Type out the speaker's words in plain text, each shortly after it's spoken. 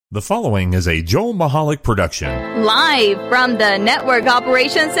The following is a Joel Michalec production. Live from the Network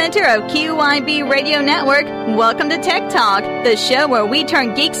Operations Center of QYB Radio Network, welcome to Tech Talk, the show where we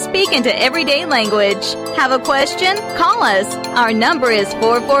turn geek speak into everyday language. Have a question? Call us. Our number is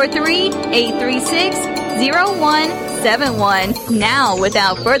 443-836-0171. Now,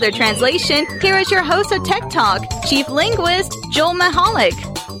 without further translation, here is your host of Tech Talk, Chief Linguist Joel Michalec.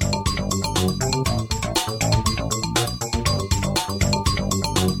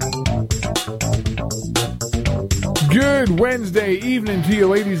 Good Wednesday evening to you,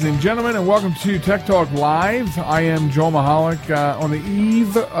 ladies and gentlemen, and welcome to Tech Talk Live. I am Joel Michalec on the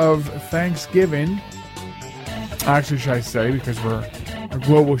eve of Thanksgiving. Actually, should I say, because we're a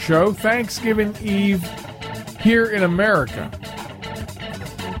global show, Thanksgiving Eve here in America.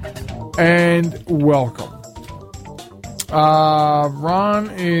 And welcome. Ron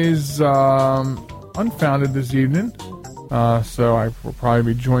is unfounded this evening. So I will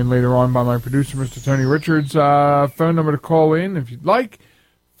probably be joined later on by my producer, Mr. Tony Richards. Phone number to call in, if you'd like,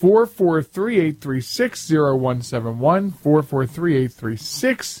 443-836-0171,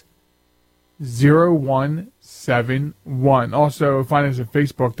 443-836-0171. Also, find us at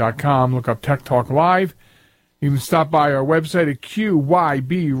Facebook.com. Look up Tech Talk Live. You can stop by our website at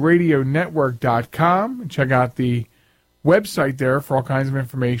QYBRadioNetwork.com and check out the website there for all kinds of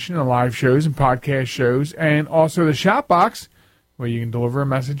information on live shows and podcast shows, and also the shop box where you can deliver a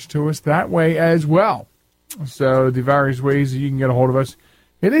message to us that way as well. So the various ways that you can get a hold of us.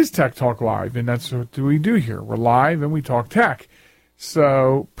 It is Tech Talk Live, and that's what we do here. We're live and we talk tech.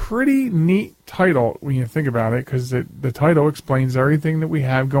 So pretty neat title when you think about it, because the title explains everything that we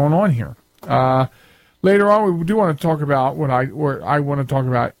have going on here. Later on, we do want to talk about what I want to talk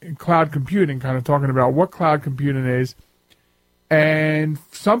about cloud computing, kind of talking about what cloud computing is. And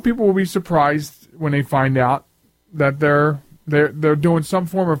some people will be surprised when they find out that they're doing some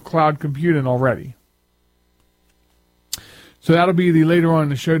form of cloud computing already. So that'll be the later on in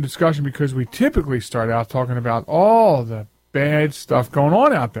the show discussion, because we typically start out talking about all the bad stuff going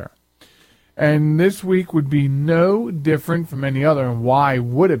on out there. And this week would be no different from any other. And why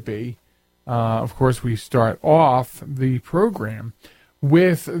would it be? Of course, we start off the program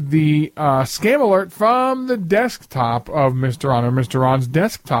with the scam alert from the desktop of Mr. Ron, or Mr. Ron's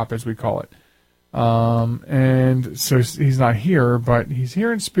desktop, as we call it. And so he's not here, but he's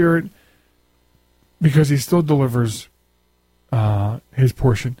here in spirit because he still delivers his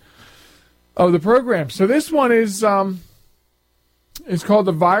portion of the program. So this one is it's called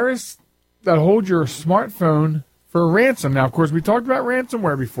The Virus That Holds Your Smartphone for Ransom. Now, of course, we talked about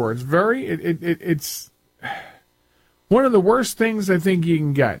ransomware before. It's one of the worst things I think you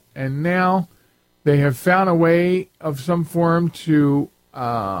can get. And now they have found a way of some form to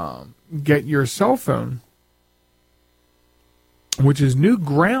get your cell phone, which is new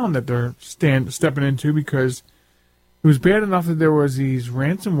ground that they're stepping into, because it was bad enough that there was these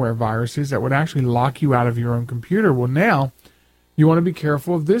ransomware viruses that would actually lock you out of your own computer. Well, now you want to be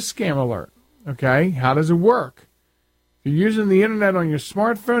careful of this scam alert. Okay, how does it work? You're using the internet on your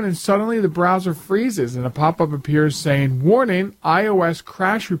smartphone, and suddenly the browser freezes and a pop-up appears saying, "Warning, iOS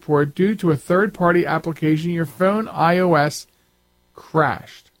crash report due to a third-party application. Your phone iOS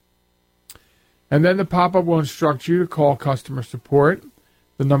crashed." And then the pop-up will instruct you to call customer support.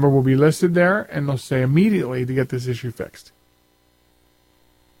 The number will be listed there, and they'll say immediately to get this issue fixed.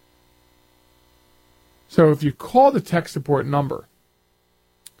 So if you call the tech support number,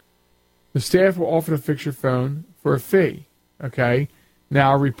 the staff will offer to fix your phone for a fee, okay?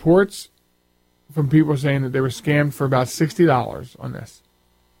 Now, reports from people saying that they were scammed for about $60 on this.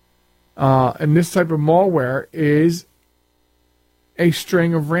 And this type of malware is a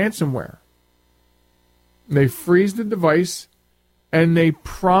string of ransomware. They freeze the device, and they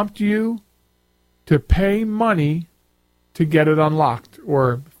prompt you to pay money to get it unlocked,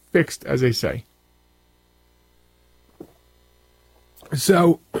 or fixed, as they say.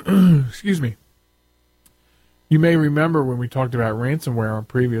 So, excuse me. You may remember when we talked about ransomware on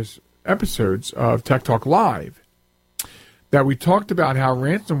previous episodes of Tech Talk Live, that we talked about how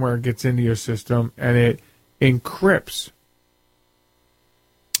ransomware gets into your system and it encrypts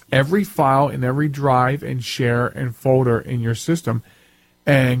every file in every drive and share and folder in your system.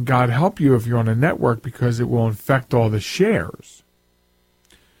 And God help you if you're on a network, because it will infect all the shares.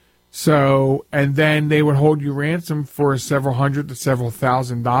 So, and then they would hold you ransom for several hundred to several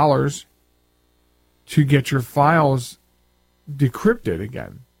 $1,000s to get your files decrypted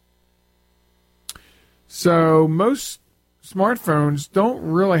again. So most smartphones don't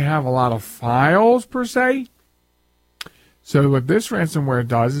really have a lot of files per se. So what this ransomware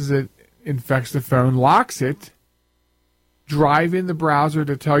does is it infects the phone, locks it, drive in the browser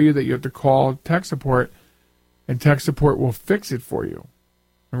to tell you that you have to call tech support, and tech support will fix it for you.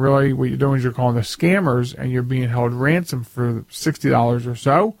 And really what you're doing is you're calling the scammers, and you're being held ransom for $60 or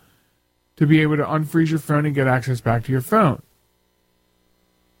so to be able to unfreeze your phone and get access back to your phone.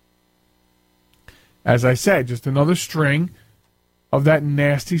 As I said, just another string of that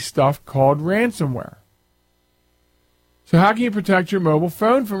nasty stuff called ransomware. So how can you protect your mobile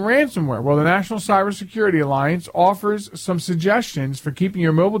phone from ransomware? Well, the National Cybersecurity Alliance offers some suggestions for keeping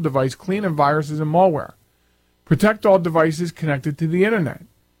your mobile device clean of viruses and malware. Protect all devices connected to the internet.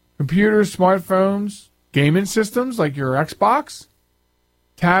 Computers, smartphones, gaming systems like your Xbox,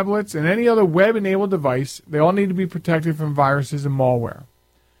 tablets, and any other web-enabled device, they all need to be protected from viruses and malware.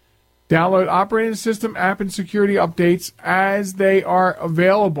 Download operating system, app, and security updates as they are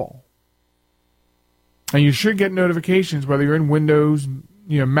available. And you should get notifications whether you're in Windows.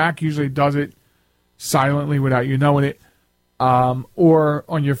 Mac usually does it silently without you knowing it, or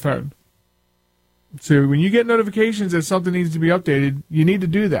on your phone. So when you get notifications that something needs to be updated, you need to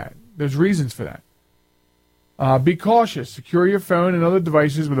do that. There's reasons for that. Be cautious. Secure your phone and other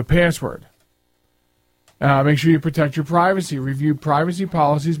devices with a password. Make sure you protect your privacy. Review privacy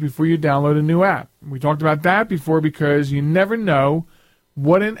policies before you download a new app. We talked about that before because you never know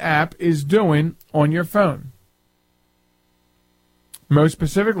what an app is doing on your phone. Most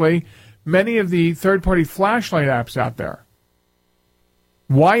specifically, many of the third-party flashlight apps out there.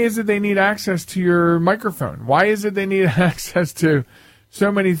 Why is it they need access to your microphone? Why is it they need access to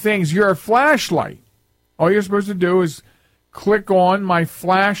so many things? You're a flashlight. All you're supposed to do is click on my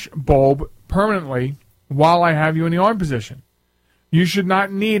flash bulb permanently while I have you in the on position. You should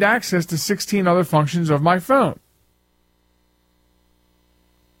not need access to 16 other functions of my phone.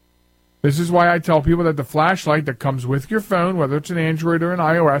 This is why I tell people that the flashlight that comes with your phone, whether it's an Android or an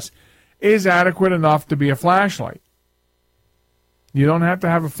iOS, is adequate enough to be a flashlight. You don't have to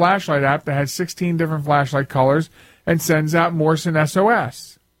have a flashlight app that has 16 different flashlight colors and sends out Morse and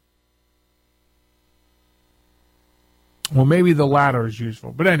SOS. Well, maybe the latter is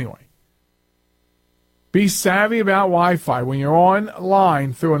useful. But anyway, be savvy about Wi-Fi. When you're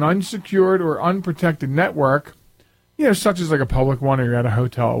online through an unsecured or unprotected network, such as like a public one or you're at a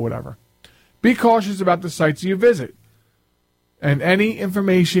hotel or whatever, be cautious about the sites you visit and any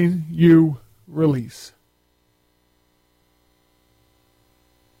information you release.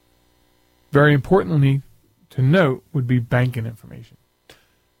 Very importantly to note would be banking information.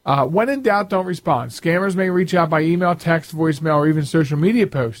 When in doubt, don't respond. Scammers may reach out by email, text, voicemail, or even social media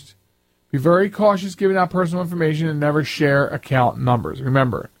posts. Be very cautious giving out personal information and never share account numbers.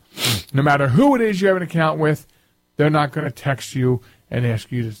 Remember, no matter who it is you have an account with, they're not going to text you and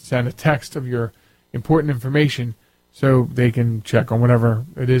ask you to send a text of your important information so they can check on whatever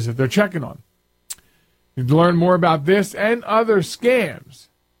it is that they're checking on. To learn more about this and other scams,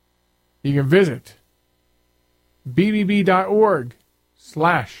 you can visit bbb.org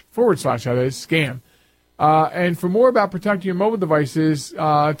 // and for more about protecting your mobile devices,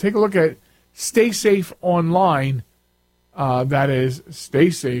 take a look at Stay Safe Online. That is Stay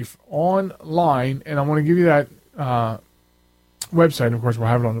Safe Online, and I want to give you that website. Of course, we'll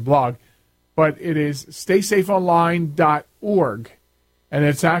have it on the blog, but it is staysafeonline.org, and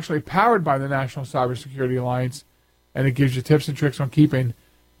it's actually powered by the National Cybersecurity Alliance, and it gives you tips and tricks on keeping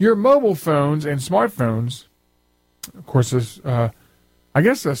your mobile phones and smartphones. Of course, I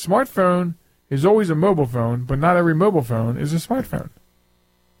guess a smartphone is always a mobile phone, but not every mobile phone is a smartphone.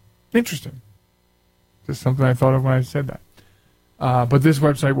 Interesting. Just something I thought of when I said that. But this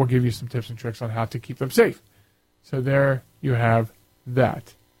website will give you some tips and tricks on how to keep them safe. So there you have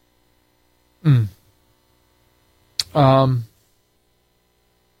that.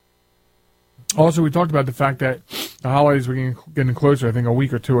 Also, we talked about the fact that the holidays were getting closer, I think a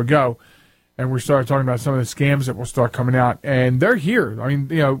week or two ago, and we started talking about some of the scams that will start coming out, and they're here. I mean,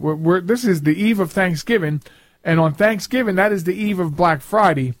 this is the eve of Thanksgiving, and on Thanksgiving, that is the eve of Black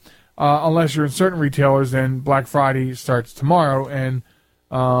Friday. Unless you're in certain retailers, then Black Friday starts tomorrow, and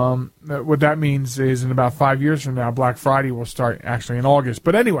what that means is in about 5 years from now, Black Friday will start actually in August.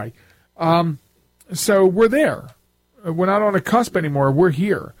 But anyway, so we're there. We're not on a cusp anymore. We're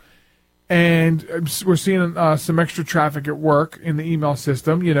here. And we're seeing some extra traffic at work in the email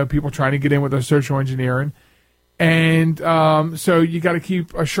system, people trying to get in with their social engineering. And so you got to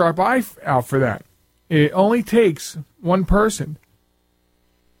keep a sharp eye out for that. It only takes one person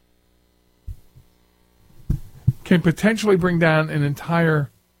can potentially bring down an entire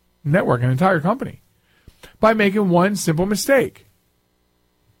network, an entire company, by making one simple mistake.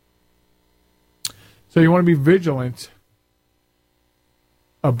 So you want to be vigilant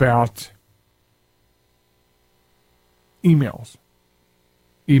about emails,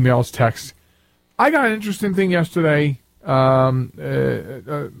 texts. I got an interesting thing yesterday.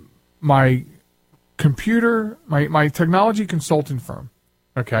 My computer, my technology consulting firm,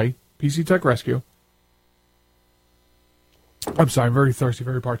 okay, PC Tech Rescue. I'm sorry, I'm very thirsty,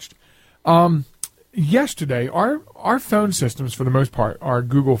 very parched. Yesterday, our phone systems, for the most part, are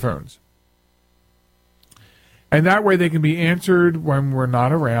Google phones. And that way they can be answered when we're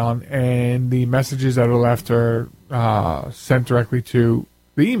not around, and the messages that are left are sent directly to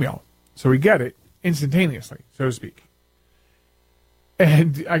the email. So we get it instantaneously, so to speak.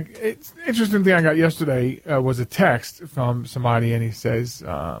 And it's interesting thing I got yesterday was a text from somebody, and he says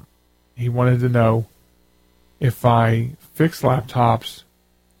he wanted to know if I fix laptops,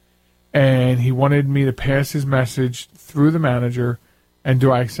 and he wanted me to pass his message through the manager, and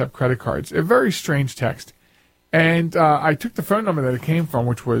do I accept credit cards? A very strange text. And I took the phone number that it came from,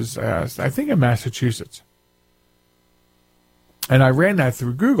 which was, I think, in Massachusetts. And I ran that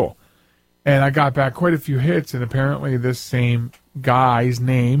through Google. And I got back quite a few hits, and apparently this same guy's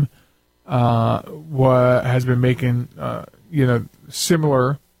name has been making,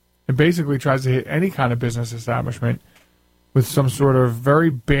 similar, and basically tries to hit any kind of business establishment with some sort of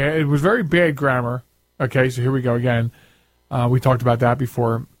very bad grammar. Okay, so here we go again. We talked about that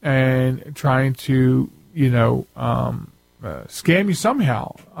before. And trying to, scam you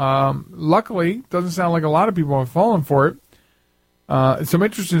somehow. Luckily, doesn't sound like a lot of people have fallen for it. Some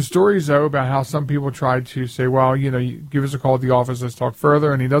interesting stories, though, about how some people tried to say, well, you give us a call at the office, let's talk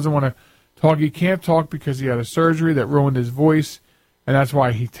further. And he doesn't want to talk. He can't talk because he had a surgery that ruined his voice, and that's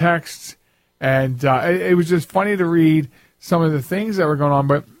why he texts. And it was just funny to read some of the things that were going on.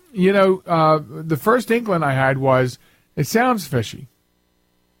 But, the first inkling I had was, it sounds fishy.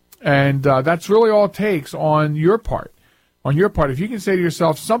 And that's really all it takes on your part. If you can say to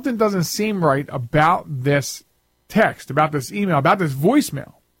yourself, something doesn't seem right about this text, about this email, about this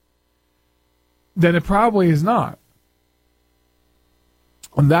voicemail, then it probably is not.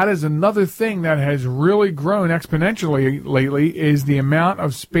 And that is another thing that has really grown exponentially lately, is the amount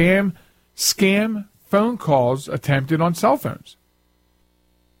of scam phone calls attempted on cell phones.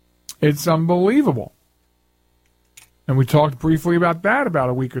 It's unbelievable. And we talked briefly about that about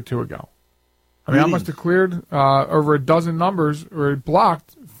a week or two ago. I mean, I must have cleared over a dozen numbers or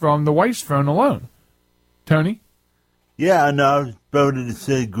blocked from the wife's phone alone. Tony? Yeah, and I was about to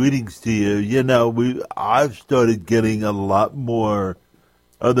say greetings to you. I've started getting a lot more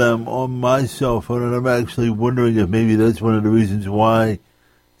of them on my cell phone, and I'm actually wondering if maybe that's one of the reasons why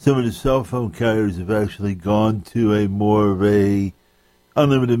some of the cell phone carriers have actually gone to a more of a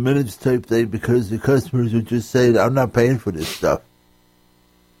unlimited minutes type thing, because the customers are just saying, I'm not paying for this stuff.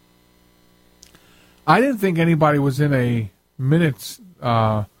 I didn't think anybody was in a minutes.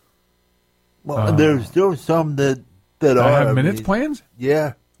 There's still some that have minutes plans?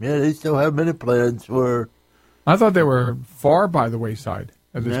 Yeah, they still have minute plans for. I thought they were far by the wayside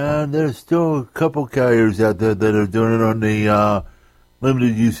at this point. There's still a couple carriers out there that are doing it on the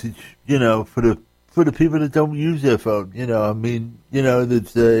limited usage, for the people that don't use their phone.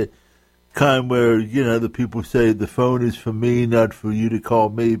 That's a kind where, the people say the phone is for me, not for you to call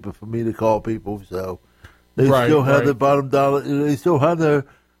me, but for me to call people. So they still have the bottom dollar. They still have the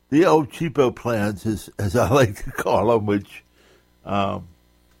old cheapo plans, as I like to call them, which, but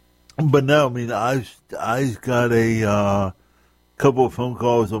no, I mean, I got a couple of phone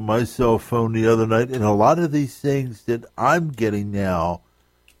calls on my cell phone the other night, and a lot of these things that I'm getting now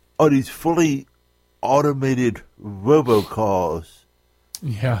are these fully automated robocalls.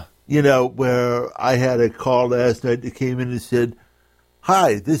 Yeah. Where I had a call last night that came in and said,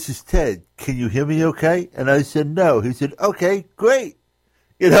 "Hi, this is Ted. Can you hear me okay?" And I said, "No." He said, "Okay, great."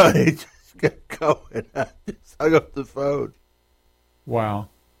 He just kept going. I just hung up the phone. Wow.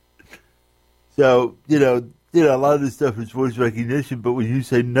 So, a lot of this stuff is voice recognition, but when you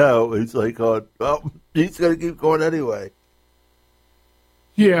say no, it's like, oh, well, he's going to keep going anyway.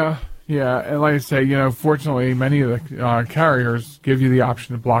 Yeah, and like I say, fortunately, many of the carriers give you the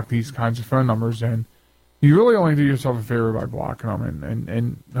option to block these kinds of phone numbers, and you really only do yourself a favor by blocking them,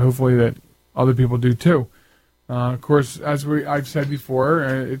 and hopefully that other people do too. Of course, as I've said before,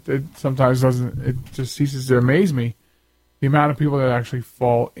 it sometimes doesn't. It just ceases to amaze me the amount of people that actually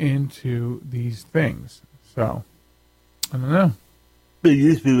fall into these things. So, I don't know. It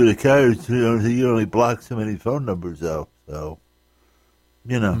used to be with the carriers, you only block so many phone numbers, though. So, I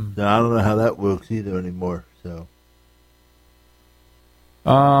don't know how that works either anymore. So,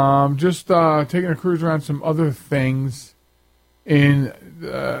 just taking a cruise around some other things in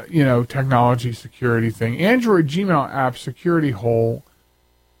technology security thing. Android Gmail app security hole.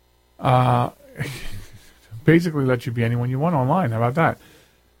 basically let you be anyone you want online. How about that?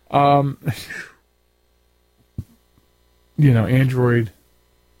 Android,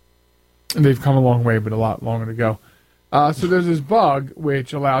 they've come a long way, but a lot longer to go. So there's this bug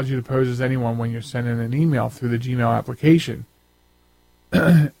which allows you to pose as anyone when you're sending an email through the Gmail application.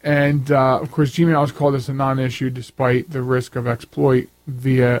 And, of course, Gmail has called this a non-issue despite the risk of exploit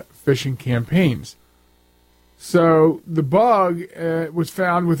via phishing campaigns. So the bug was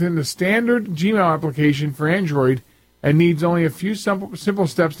found within the standard Gmail application for Android and needs only a few simple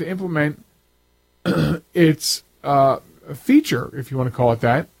steps to implement its feature, if you want to call it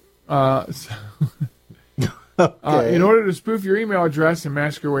that. Okay. In order to spoof your email address and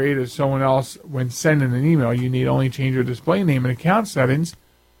masquerade as someone else when sending an email, you need only change your display name and account settings,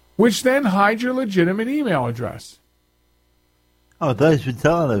 which then hide your legitimate email address. Oh, thanks for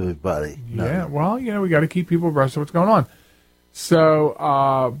telling everybody. Yeah, well, we got to keep people abreast of what's going on. So,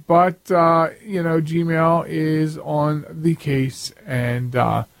 Gmail is on the case, and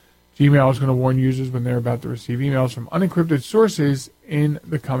Gmail is going to warn users when they're about to receive emails from unencrypted sources in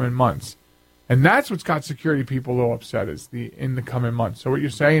the coming months. And that's what's got security people a little upset is in the coming months. So what you're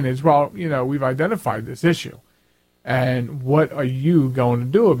saying is, well, we've identified this issue, and what are you going to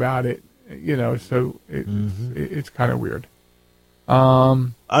do about it? So it's kind of weird.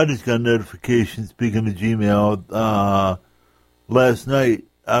 I just got a notification, speaking of Gmail, last night.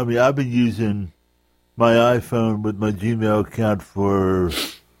 I mean, I've been using my iPhone with my Gmail account for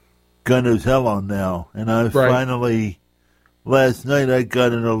God knows how long now. And finally, last night, I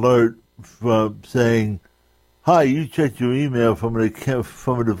got an alert from saying, "Hi, you checked your email from a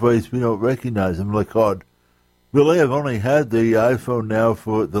device we don't recognize." I'm like, "God, really? I've only had the iPhone now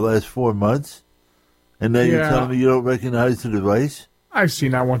for the last 4 months, and then you're telling me you don't recognize the device?" I've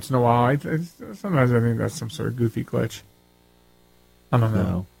seen that once in a while. Sometimes I think that's some sort of goofy glitch. I don't know.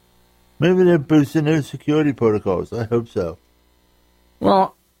 No. Maybe they're boosting their security protocols. I hope so.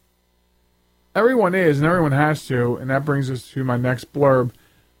 Well, everyone is, and everyone has to, and that brings us to my next blurb.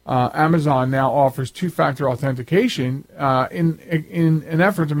 Amazon now offers two-factor authentication in an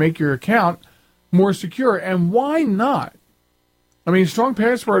effort to make your account more secure. And why not? I mean, strong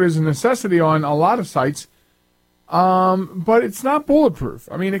password is a necessity on a lot of sites, but it's not bulletproof.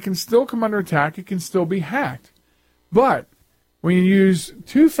 I mean, it can still come under attack. It can still be hacked. But when you use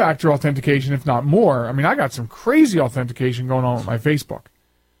two-factor authentication, if not more, I mean, I got some crazy authentication going on with my Facebook.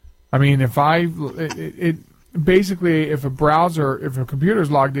 I mean, if a browser, if a computer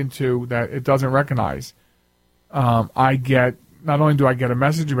is logged into that it doesn't recognize, not only do I get a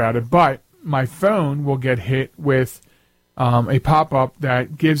message about it, but my phone will get hit with a pop-up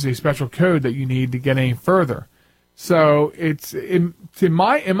that gives a special code that you need to get any further. So it's in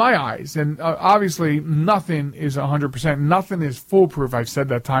my eyes, and obviously nothing is 100%, nothing is foolproof. I've said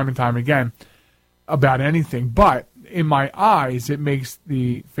that time and time again about anything, but in my eyes, it makes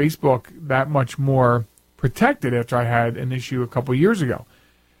the Facebook that much more protected after I had an issue a couple years ago.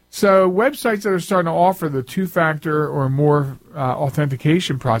 So websites that are starting to offer the two-factor or more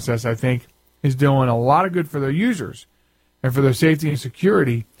authentication process, I think, is doing a lot of good for their users and for their safety and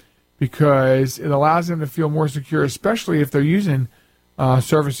security, because it allows them to feel more secure, especially if they're using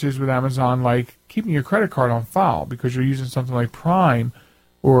services with Amazon like keeping your credit card on file because you're using something like Prime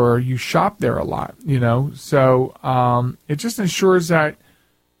or you shop there a lot, So it just ensures that,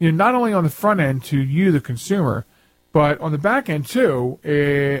 not only on the front end to you, the consumer, but on the back end too,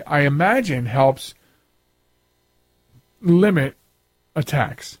 I imagine helps limit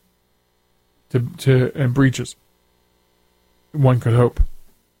attacks and breaches. One could hope.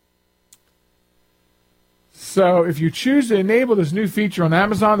 So if you choose to enable this new feature on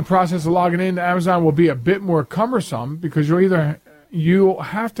Amazon, the process of logging into Amazon will be a bit more cumbersome because you'll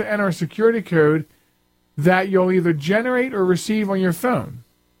have to enter a security code that you'll either generate or receive on your phone,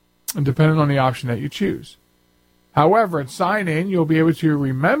 and depending on the option that you choose. However, at sign-in, you'll be able to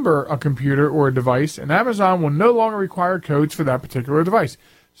remember a computer or a device, and Amazon will no longer require codes for that particular device.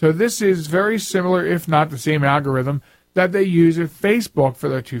 So this is very similar, if not the same algorithm, that they use at Facebook for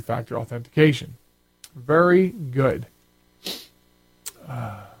their two-factor authentication. Very good.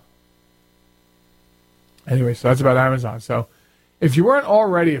 Anyway, so that's about Amazon. So if you weren't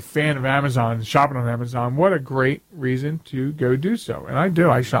already a fan of Amazon, shopping on Amazon, what a great reason to go do so. And I do.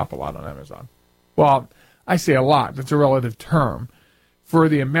 I shop a lot on Amazon. Well, I say a lot. That's a relative term. For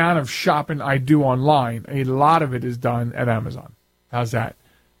the amount of shopping I do online, a lot of it is done at Amazon. How's that?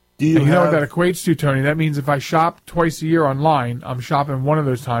 You know what that equates to, Tony? That means if I shop twice a year online, I'm shopping one of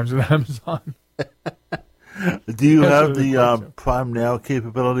those times at Amazon. Do you have the Prime Now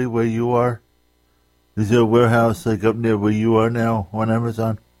capability where you are? Is there a warehouse like up near where you are now on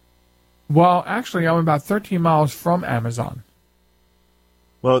Amazon? Well, actually, I'm about 13 miles from Amazon.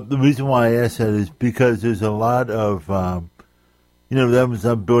 Well, the reason why I ask that is because there's a lot of,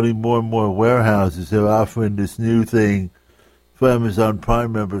 Amazon building more and more warehouses. They're offering this new thing for Amazon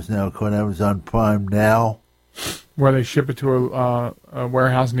Prime members now called Amazon Prime Now. Where they ship it to a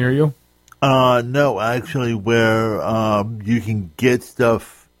warehouse near you? No, actually, where you can get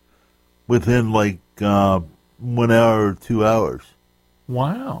stuff within 1 hour or 2 hours.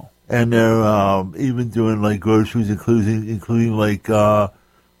 Wow. And they're even doing groceries, including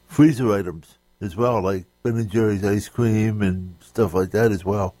freezer items as well, like Ben & Jerry's ice cream and stuff like that as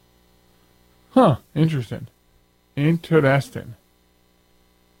well. Huh. Interesting. But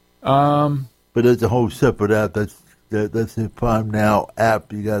that's a whole separate app. That's the Prime Now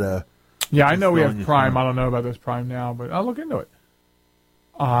app. You gotta. Yeah, I know we have Prime. I don't know about this Prime Now, but I'll look into it.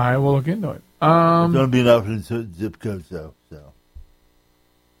 I will look into it. It's going to be an option in certain zip codes, though.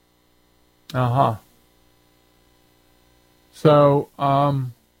 So,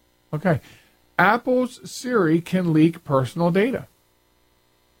 okay. Apple's Siri can leak personal data.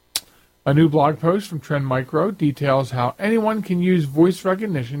 A new blog post from Trend Micro details how anyone can use voice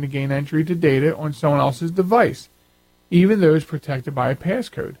recognition to gain entry to data on someone else's device, even those protected by a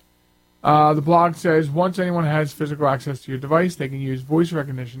passcode. The blog says once anyone has physical access to your device, they can use voice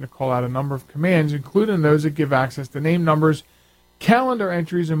recognition to call out a number of commands, including those that give access to name numbers, calendar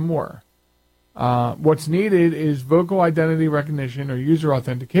entries, and more. What's needed is vocal identity recognition or user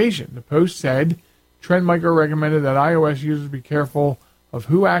authentication. The post said Trend Micro recommended that iOS users be careful of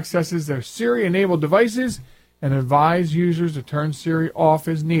who accesses their Siri-enabled devices and advise users to turn Siri off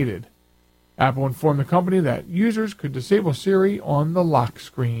as needed. Apple informed the company that users could disable Siri on the lock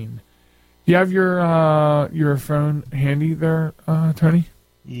screen. Do you have your phone handy there, Tony?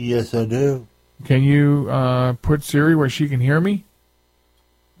 Yes, I do. Can you put Siri where she can hear me?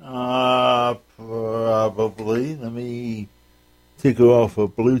 Probably. Let me take her off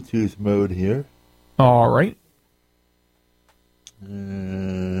of Bluetooth mode here. All right.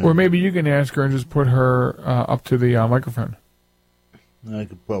 Or maybe you can ask her and just put her up to the microphone. I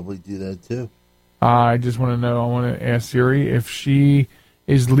could probably do that too. I just want to know, I want to ask Siri if she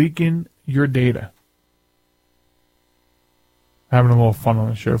is leaking your data. Having a little fun on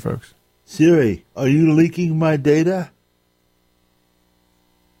the show, folks. Siri, are you leaking my data?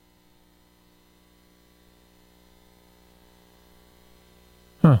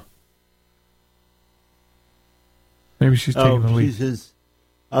 Huh. Maybe she's taking the lead. She says,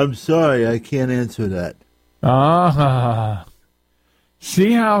 I'm sorry, I can't answer that.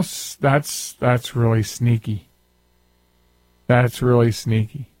 See how that's really sneaky. That's really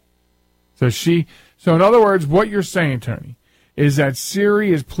sneaky. So in other words, what you're saying, Tony, is that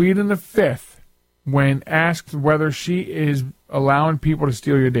Siri is pleading the fifth when asked whether she is allowing people to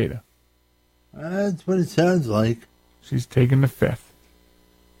steal your data. That's what it sounds like. She's taking the fifth.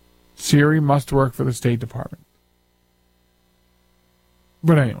 Siri must work for the State Department.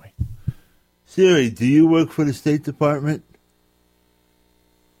 But anyway. Siri, do you work for the State Department?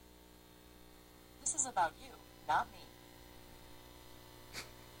 This is about you, not me.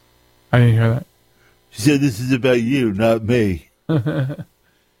 I didn't hear that. She said, this is about you, not me.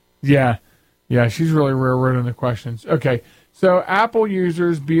 Yeah, she's really railroading the questions. Okay, so Apple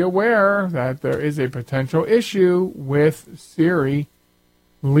users, be aware that there is a potential issue with Siri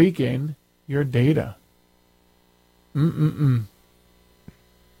leaking your data.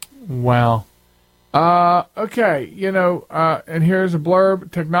 Wow. Okay, and here's a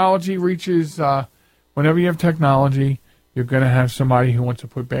blurb. Technology reaches, whenever you have technology, you're going to have somebody who wants to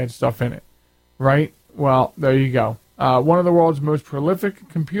put bad stuff in it, right? Well, there you go. One of the world's most prolific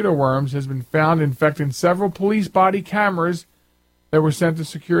computer worms has been found infecting several police body cameras that were sent to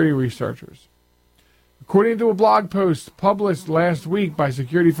security researchers. According to a blog post published last week by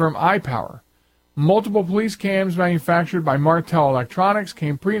security firm iPower, multiple police cams manufactured by Martel Electronics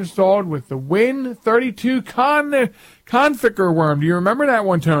came pre-installed with the Win32 Conficker worm. Do you remember that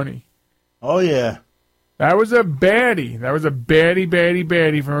one, Tony? Oh, yeah. That was a baddie. That was a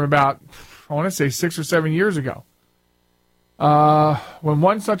baddie from about, I want to say, 6 or 7 years ago. When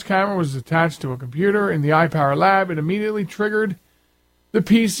one such camera was attached to a computer in the iPower lab, it immediately triggered the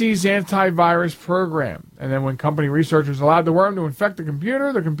PC's antivirus program. And then when company researchers allowed the worm to infect the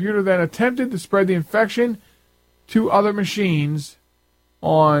computer then attempted to spread the infection to other machines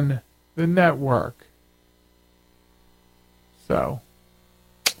on the network. So,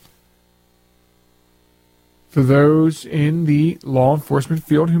 for those in the law enforcement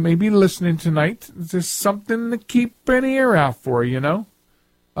field who may be listening tonight, this is something to keep an ear out for,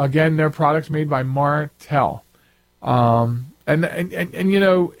 Again, they're products made by Martel. And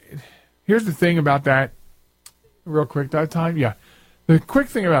here's here's the thing about that. Real quick, that time? Yeah. The quick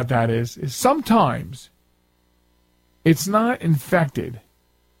thing about that is sometimes it's not infected.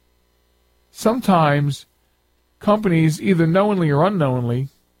 Sometimes companies, either knowingly or unknowingly,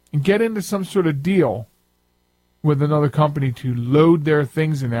 get into some sort of deal with another company to load their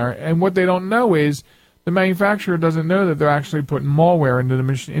things in there. And what they don't know is the manufacturer doesn't know that they're actually putting malware into the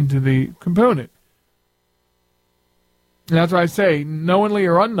machine, into the component. And that's why I say knowingly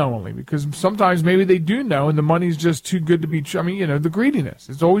or unknowingly, because sometimes maybe they do know and the money's just too good to be true. I mean, the greediness.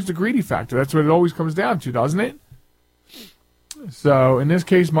 It's always the greedy factor. That's what it always comes down to, doesn't it? So, in this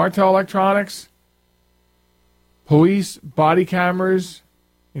case, Martel Electronics, police body cameras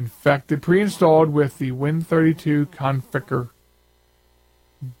infected, pre-installed with the Win32 Configure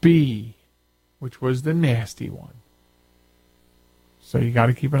B, which was the nasty one. So you got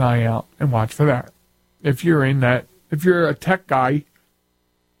to keep an eye out and watch for that. If you're a tech guy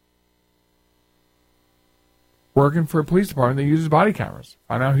working for a police department that uses body cameras,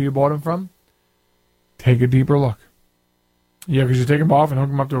 find out who you bought them from, take a deeper look. Yeah, because you take them off and hook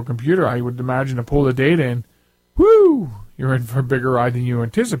them up to a computer, I would imagine, to pull the data in. Woo! You're in for a bigger ride than you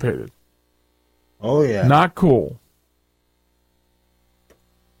anticipated. Oh, yeah. Not cool.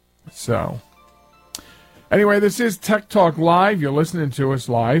 So, anyway, this is Tech Talk Live. You're listening to us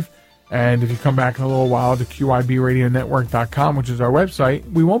live. And if you come back in a little while to QIBRadioNetwork.com, which is our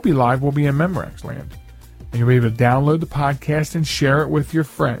website, we won't be live. We'll be in Memorex land. And you'll be able to download the podcast and share it with your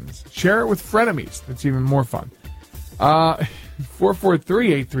friends. Share it with frenemies. That's even more fun.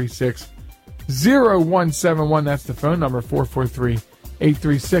 443-836-0171. That's the phone number,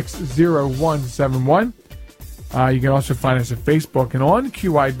 443-836-0171. You can also find us at Facebook and on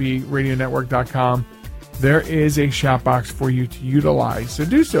QIBRadioNetwork.com. There is a shout box for you to utilize. So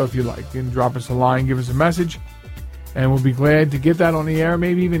do so if you like. You can drop us a line, give us a message, and we'll be glad to get that on the air,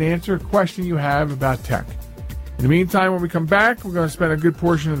 maybe even answer a question you have about tech. In the meantime, when we come back, we're going to spend a good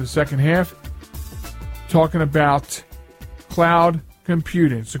portion of the second half talking about cloud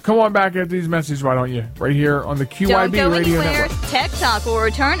computing. So come on back after these messages, why don't you? Right here on the QIB Radio Network. Tech Talk will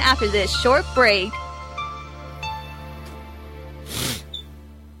return after this short break.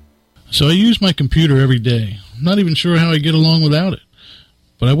 So I use my computer every day. I'm not even sure how I get along without it.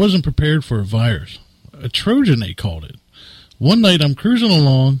 But I wasn't prepared for a virus. A Trojan, they called it. One night I'm cruising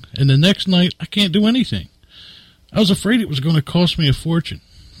along, and the next night I can't do anything. I was afraid it was going to cost me a fortune.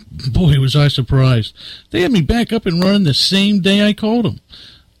 Boy, was I surprised. They had me back up and running the same day I called them.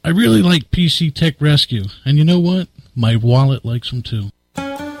 I really like PC Tech Rescue, and you know what? My wallet likes them too.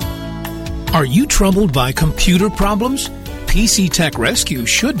 Are you troubled by computer problems? PC Tech Rescue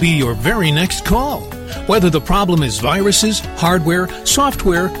should be your very next call. Whether the problem is viruses, hardware,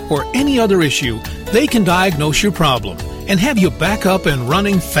 software, or any other issue, they can diagnose your problem and have you back up and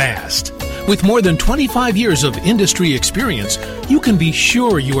running fast. With more than 25 years of industry experience, you can be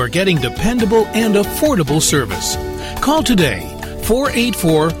sure you are getting dependable and affordable service. Call today,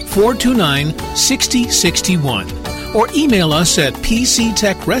 484-429-6061, or email us at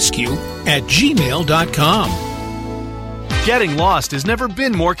pctechrescue@gmail.com. Getting lost has never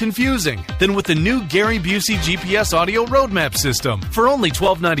been more confusing than with the new Gary Busey GPS audio roadmap system. For only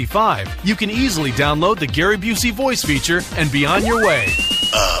 $12.95, you can easily download the Gary Busey voice feature and be on your way.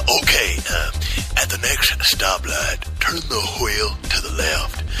 At the next stoplight, turn the wheel to the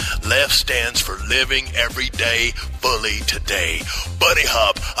left. Left stands for living every day, fully today. Buddy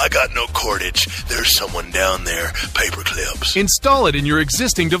hop, I got no cordage. There's someone down there. Paper clips. Install it in your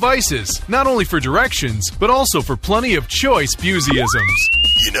existing devices, not only for directions, but also for plenty of choice Buseyisms.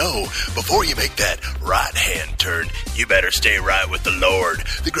 You know, before you make that right-hand turn, you better stay right with the Lord.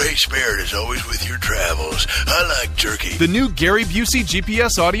 The Great Spirit is always with your travels. I like jerky. The new Gary Busey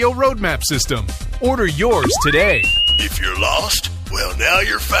GPS audio roadmap system. Order yours today. If you're lost, well, now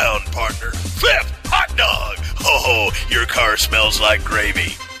you're found, partner. Flip! Hot dog! Oh, your car smells like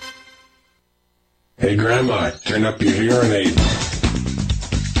gravy. Hey, Grandma, turn up your hearing aid.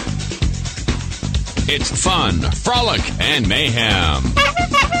 It's fun, frolic, and mayhem.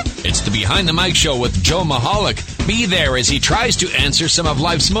 It's the Behind the Mic Show with Joe Michalec. Be there as he tries to answer some of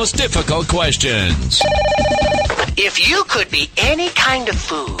life's most difficult questions. If you could be any kind of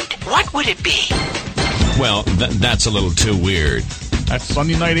food, what would it be? Well, that's a little too weird. That's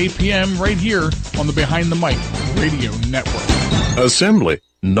Sunday night, 8 p.m. right here on the Behind the Mic Radio Network. Assembly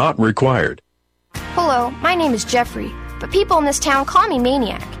not required. Hello, my name is Jeffrey, but people in this town call me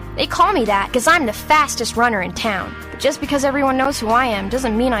Maniac. They call me that because I'm the fastest runner in town. But just because everyone knows who I am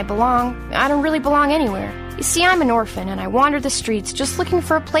doesn't mean I belong. I don't really belong anywhere. You see, I'm an orphan, and I wander the streets just looking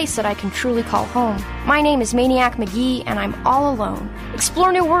for a place that I can truly call home. My name is Maniac McGee, and I'm all alone.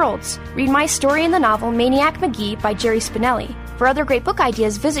 Explore new worlds. Read my story in the novel Maniac McGee by Jerry Spinelli. For other great book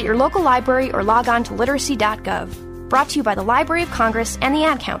ideas, visit your local library or log on to literacy.gov. Brought to you by the Library of Congress and the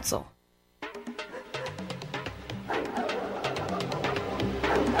Ad Council.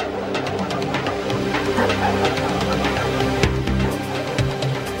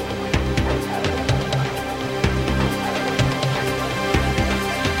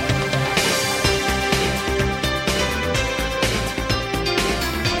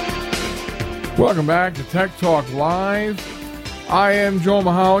 Welcome back to Tech Talk Live. I am Joel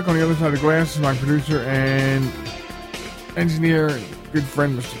Michalec. On the other side of the glass is my producer and engineer, good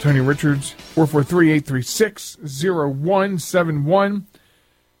friend, Mr. Tony Richards. 443-836-0171.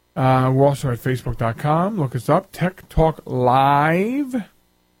 We're also at Facebook.com. Look us up. Tech Talk Live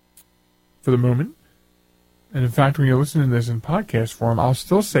for the moment. And in fact, when you're listening to this in podcast form, I'll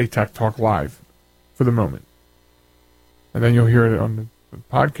still say Tech Talk Live for the moment. And then you'll hear it on the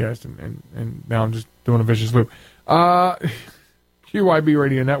podcast, and now I'm just doing a vicious loop.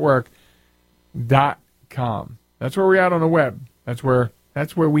 QYBRadioNetwork.com. That's where we're at on the web. That's where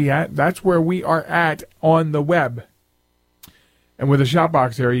we are at on the web. And with a shout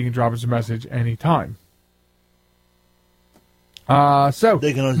box there, you can drop us a message anytime. So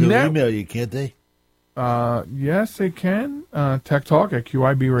they can also email you, can't they? Yes, they can. Tech Talk at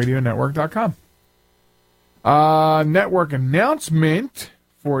QYBRadioNetwork.com. Network announcement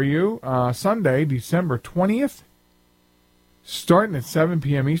for you. Sunday, December 20th, starting at 7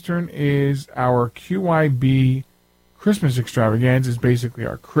 p.m. Eastern, is our QYB Christmas extravaganza. It's basically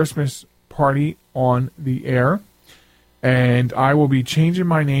our Christmas party on the air. And I will be changing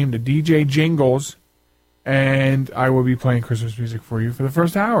my name to DJ Jingles, and I will be playing Christmas music for you for the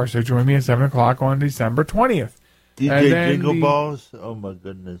first hour. So join me at 7 o'clock on December 20th. DJ Jingle Balls? Oh, my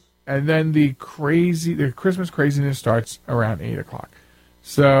goodness. And then the Christmas craziness starts around 8 o'clock.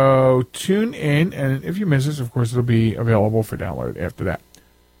 So tune in, and if you miss us, of course, it'll be available for download after that.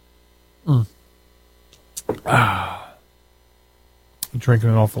 I'm drinking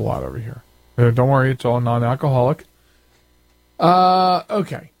an awful lot over here. Don't worry, it's all non-alcoholic.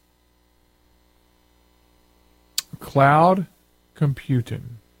 Okay. Cloud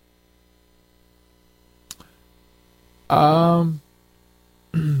computing.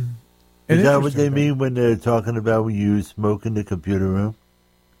 Is that what they mean when they're talking about when you smoke in the computer room?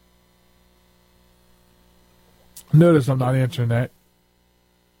 Notice I'm not answering that.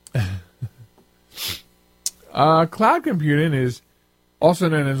 Cloud computing is also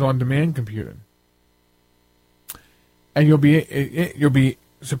known as on-demand computing, and you'll be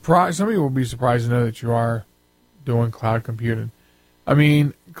surprised. Some of you will be surprised to know that you are doing cloud computing. I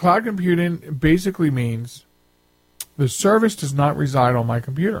mean, cloud computing basically means the service does not reside on my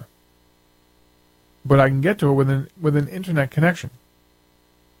computer, but I can get to it with an internet connection.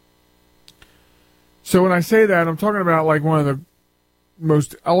 So when I say that, I'm talking about like one of the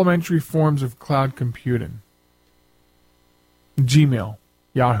most elementary forms of cloud computing. Gmail,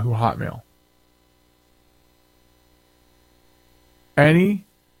 Yahoo, Hotmail. Any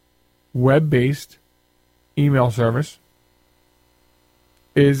web-based email service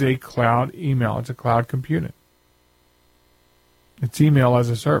is a cloud email. It's a cloud computing. It's email as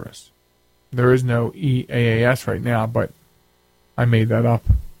a service. There is no EAAS right now, but I made that up.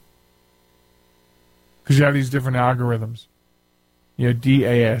 Because you have these different algorithms. You know,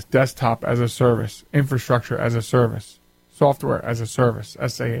 DAS, desktop as a service, infrastructure as a service, software as a service,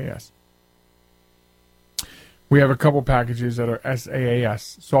 SaaS. We have a couple packages that are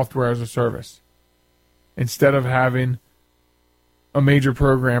SaaS, software as a service. Instead of having a major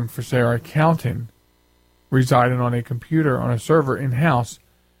program for, say, our accounting residing on a computer, on a server in-house,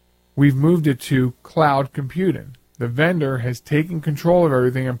 we've moved it to cloud computing. The vendor has taken control of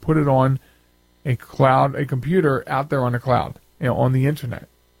everything and put it on a computer out there on the cloud, on the internet.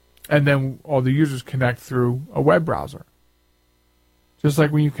 And then all the users connect through a web browser. Just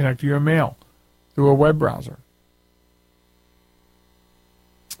like when you connect to your mail through a web browser.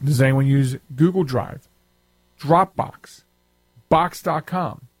 Does anyone use Google Drive, Dropbox,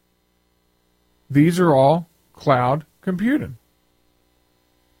 Box.com? These are all cloud computing.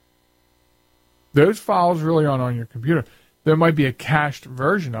 Those files really aren't on your computer. There might be a cached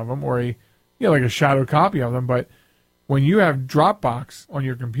version of them or like a shadow copy of them, but when you have Dropbox on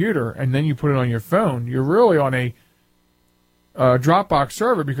your computer and then you put it on your phone, you're really on a Dropbox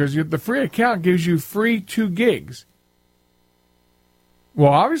server because the free account gives you free 2 gigs.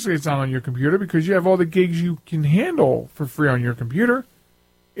 Well, obviously it's not on your computer because you have all the gigs you can handle for free on your computer.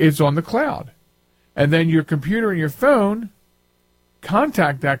 It's on the cloud. And then your computer and your phone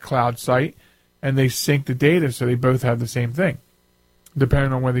contact that cloud site, and they sync the data so they both have the same thing,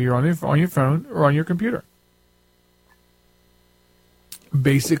 depending on whether you're on your phone or on your computer.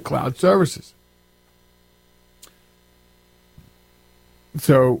 Basic cloud services.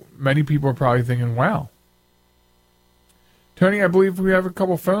 So many people are probably thinking, wow. Tony, I believe we have a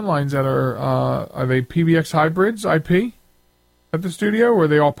couple phone lines that are they PBX hybrids IP at the studio, or are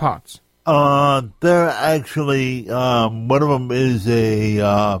they all POTS? They're actually, one of them is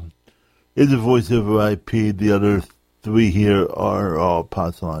a voice over IP. The other three here are all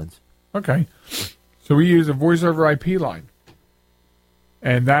POTS lines. Okay. So we use a voice over IP line.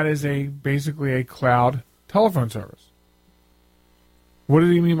 And that is basically a cloud telephone service. What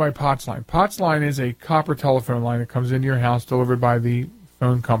do you mean by POTS line? POTS line is a copper telephone line that comes into your house delivered by the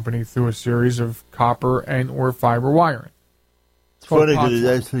phone company through a series of copper and or fiber wiring. It's funny because it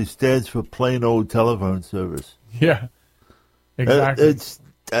actually stands for plain old telephone service. Yeah, exactly.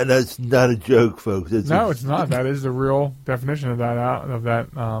 That's not a joke, folks. It's not. That is the real definition of that.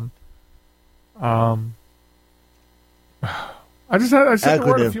 I said the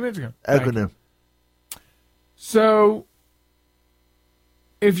word a few minutes ago. Acronym. So,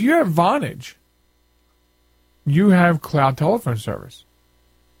 if you have Vonage, you have cloud telephone service.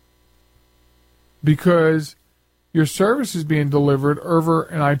 Because your service is being delivered over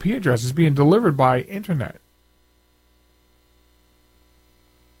an IP address. It's being delivered by internet.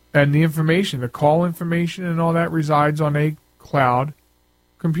 And the information, the call information and all that resides on a cloud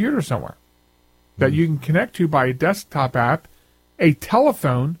computer somewhere that you can connect to by a desktop app, a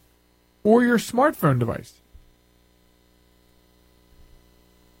telephone, or your smartphone device.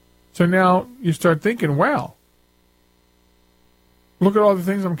 So now you start thinking, wow, look at all the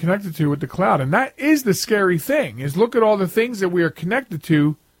things I'm connected to with the cloud. And that is the scary thing, is look at all the things that we are connected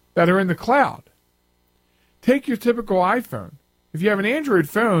to that are in the cloud. Take your typical iPhone. If you have an Android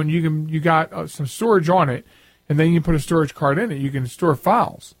phone, you got some storage on it, and then you put a storage card in it. You can store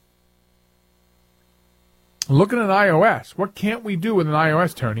files. Look at an iOS. What can't we do with an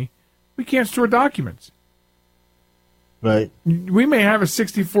iOS, Tony? We can't store documents. Right. We may have a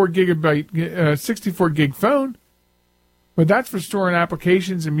 64 gig phone, but that's for storing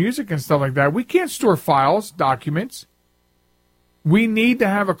applications and music and stuff like that. We can't store files, documents. We need to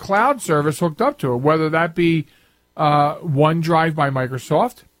have a cloud service hooked up to it, whether that be OneDrive by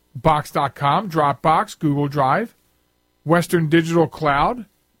Microsoft, Box.com, Dropbox, Google Drive, Western Digital Cloud.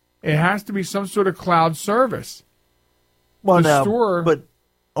 It has to be some sort of cloud service to store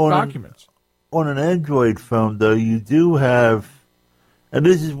documents. On an Android phone, though, you do have, and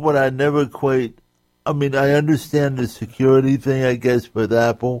this is what I never quite, I mean, I understand the security thing, I guess, with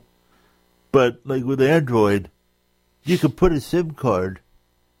Apple, but like with Android, you could put a SIM card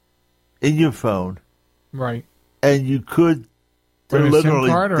in your phone. Right. And you could literally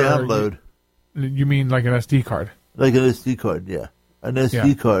download. You mean like an SD card? Like an SD card, yeah. An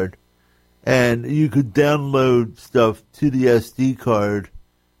SD card. And you could download stuff to the SD card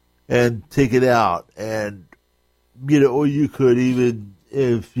and take it out. And, or you could even,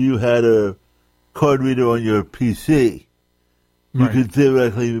 if you had a card reader on your PC, you could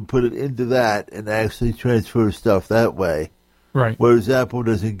theoretically even put it into that and actually transfer stuff that way. Right. Whereas Apple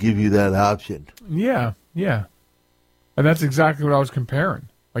doesn't give you that option. Yeah. And that's exactly what I was comparing.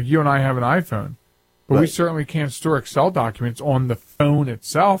 Like you and I have an iPhone, but we certainly can't store Excel documents on the phone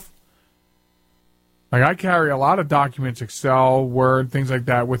itself. Like I carry a lot of documents, Excel, Word, things like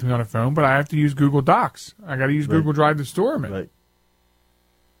that with me on a phone, but I have to use Google Docs. I got to use Google Drive to store them in. Right.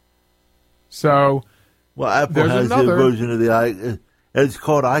 So, Apple has a version of it's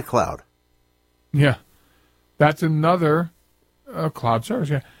called iCloud. Yeah. That's another cloud service,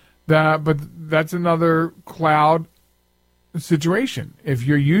 yeah. But that's another cloud situation. If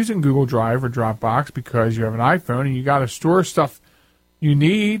you're using Google Drive or Dropbox because you have an iPhone and you got to store stuff you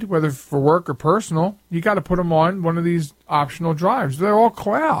need, whether for work or personal, you got to put them on one of these optional drives. They're all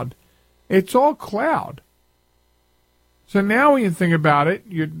cloud. It's all cloud. So now when you think about it,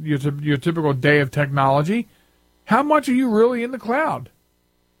 your typical day of technology, how much are you really in the cloud?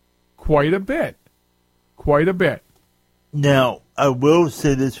 Quite a bit. Now, I will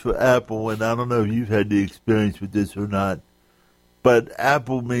say this for Apple, and I don't know if you've had the experience with this or not, but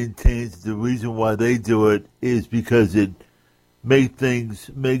Apple maintains the reason why they do it is because it makes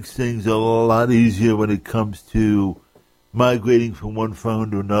things a lot easier when it comes to migrating from one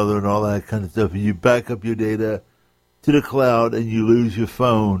phone to another and all that kind of stuff. And you back up your data to the cloud and you lose your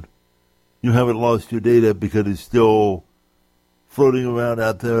phone, you haven't lost your data because it's still floating around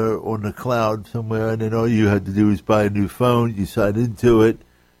out there on the cloud somewhere, and then all you had to do was buy a new phone. You sign into it,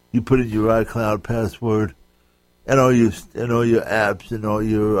 you put in your iCloud password, and all your apps and all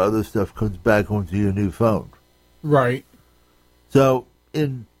your other stuff comes back onto your new phone. Right. So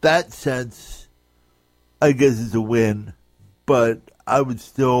in that sense, I guess it's a win, but I would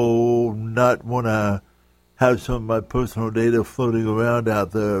still not want to have some of my personal data floating around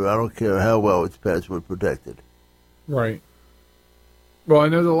out there. I don't care how well it's password protected. Right. Well, I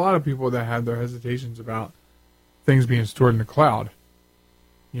know there's a lot of people that have their hesitations about things being stored in the cloud.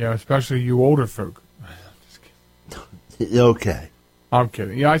 You know, especially you older folk. Just kidding. Okay. I'm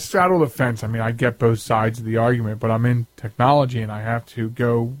kidding. Yeah, I straddle the fence. I mean, I get both sides of the argument, but I'm in technology, and I have to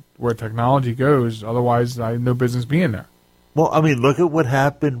go where technology goes. Otherwise, I have no business being there. Well, I mean, look at what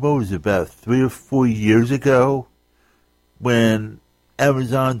happened, what was it, about 3 or 4 years ago when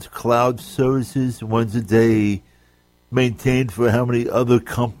Amazon's cloud services, the ones that they maintained for how many other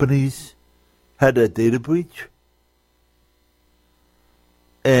companies, had that data breach?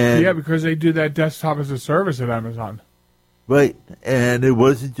 And yeah, because they do that desktop as a service at Amazon. Right, and it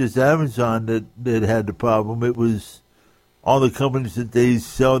wasn't just Amazon that had the problem. It was all the companies that they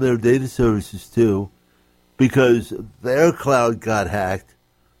sell their data services to, because their cloud got hacked.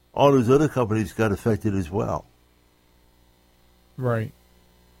 All those other companies got affected as well. Right.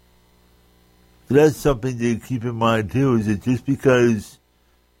 So that's something to keep in mind, too, is that just because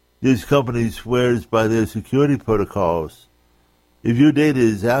this company swears by their security protocols, if your data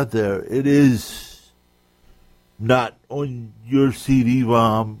is out there, it is not on your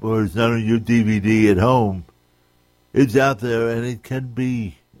CD-ROM or it's not on your DVD at home. It's out there, and it can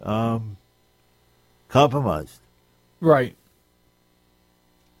be compromised. Right.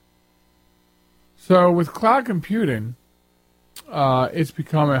 So with cloud computing, it's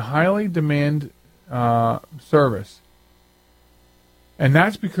become a highly demanded service. And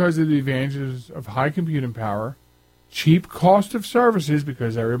that's because of the advantages of high computing power, cheap cost of services,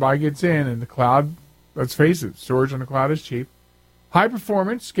 because everybody gets in, and the cloud, let's face it, storage on the cloud is cheap, high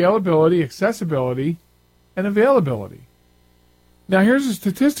performance, scalability, accessibility, and availability. Now, here's a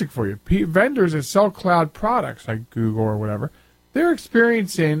statistic for you. Vendors that sell cloud products, like Google or whatever, they're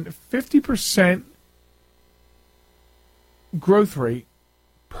experiencing 50% growth rate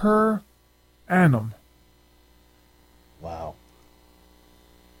per annum. Wow.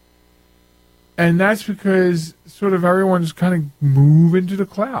 And that's because sort of everyone's kind of moving to the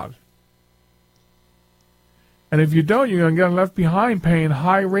cloud. And if you don't, you're going to get left behind paying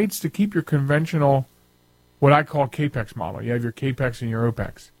high rates to keep your conventional, what I call CAPEX model. You have your CAPEX and your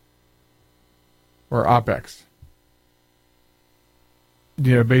OPEX. Or OPEX.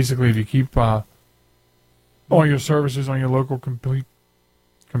 You know, basically, if you keep all your services on your local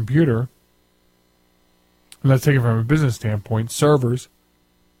computer, and let's take it from a business standpoint, servers,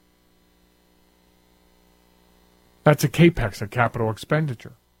 that's a CAPEX, a capital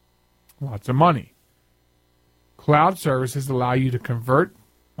expenditure. Lots of money. Cloud services allow you to convert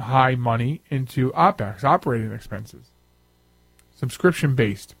high money into OPEX, operating expenses.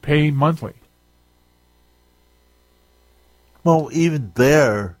 Subscription-based, pay monthly. Well, even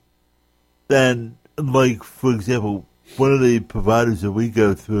there, then, like, for example, one of the providers that we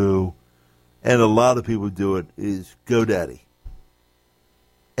go through, and a lot of people do it, is GoDaddy.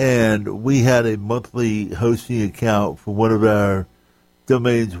 And we had a monthly hosting account for one of our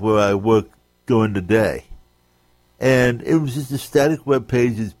domains where I work during the day. And it was just a static web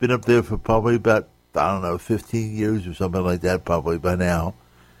page. It's been up there for probably about, 15 years or something like that, probably by now.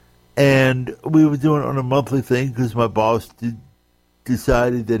 And we were doing it on a monthly thing because my boss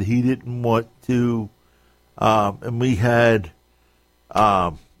decided that he didn't want to, and we had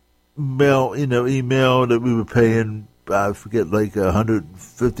email that we were paying, I forget, like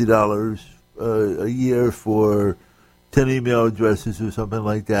 $150 a year for 10 email addresses or something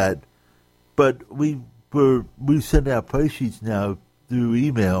like that. But we send out price sheets now through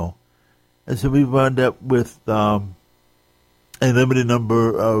email, and so we wound up with a limited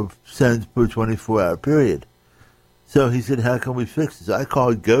number of sends per 24-hour period. So he said, how can we fix this? I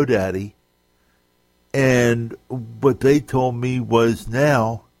called GoDaddy, and what they told me was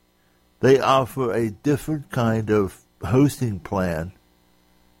now they offer a different kind of hosting plan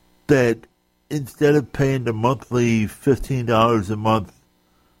that instead of paying the monthly $15 a month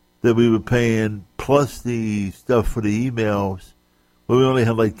that we were paying plus the stuff for the emails, where we only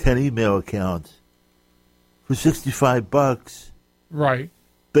had like 10 email accounts, for $65, right,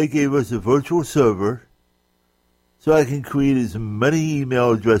 they gave us a virtual server so I can create as many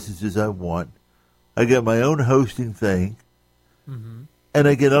email addresses as I want. I get my own hosting thing, and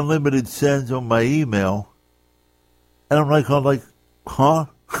I get unlimited sends on my email, And I'm like, huh?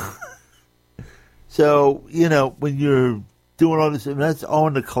 So, when you're doing all this, and that's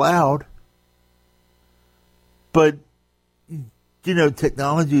on the cloud. But,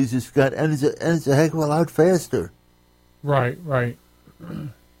 technology has just got, and it's a heck of a lot faster. Right.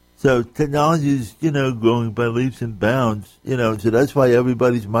 So technology is, going by leaps and bounds, so that's why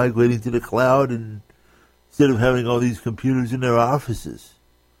everybody's migrating to the cloud and instead of having all these computers in their offices.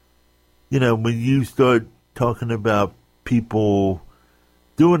 When you start talking about people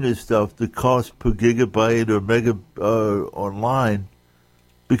doing this stuff, the cost per gigabyte or mega online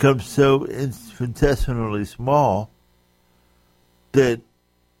becomes so infinitesimally small that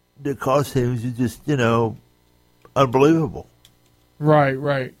the cost savings are just, unbelievable.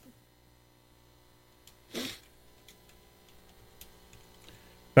 Right.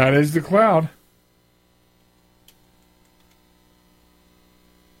 That is the cloud.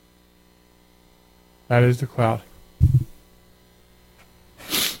 That is the cloud.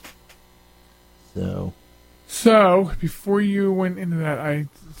 So before you went into that, I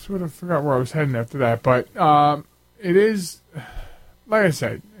sort of forgot where I was heading after that. But it is, like I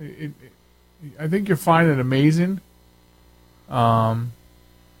said, I think you'll find it amazing. As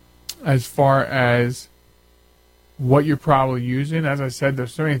far as what you're probably using, as I said,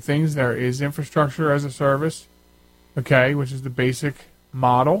 there's so many things. There is infrastructure as a service, okay, which is the basic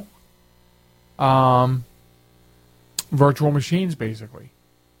model. Virtual machines, basically.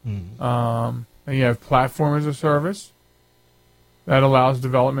 And you have platform as a service that allows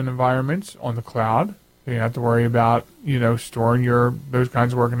development environments on the cloud. So you don't have to worry about, storing those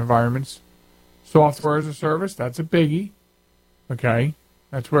kinds of working environments. Software as a service, that's a biggie. Okay.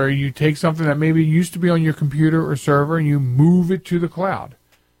 That's where you take something that maybe used to be on your computer or server and you move it to the cloud.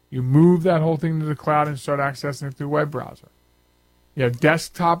 You move that whole thing to the cloud and start accessing it through a web browser. You have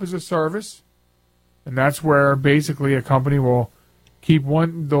desktop as a service, and that's where basically a company will keep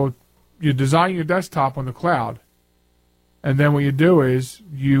you design your desktop on the cloud, and then what you do is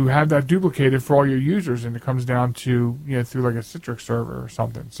you have that duplicated for all your users, and it comes down to, through like a Citrix server or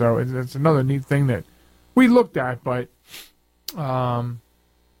something. So it's another neat thing that we looked at, but it's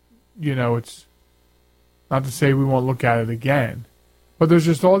not to say we won't look at it again, but there's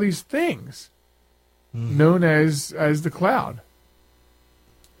just all these things known as the cloud.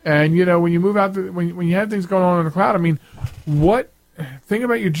 And when you move out, when you have things going on in the cloud, I mean, think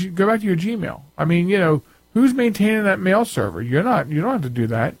about go back to your Gmail. I mean, who's maintaining that mail server? You don't have to do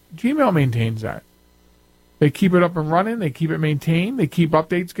that. Gmail maintains that. They keep it up and running. They keep it maintained. They keep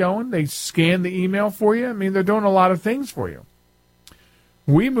updates going. They scan the email for you. I mean, they're doing a lot of things for you.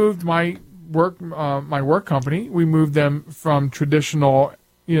 We moved my work company. We moved them from traditional,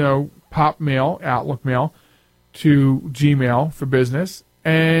 Pop Mail, Outlook Mail, to Gmail for business.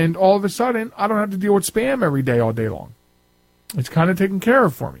 And all of a sudden, I don't have to deal with spam every day, all day long. It's kind of taken care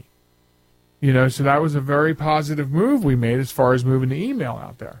of for me. So that was a very positive move we made as far as moving the email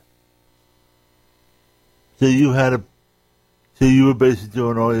out there. So you were basically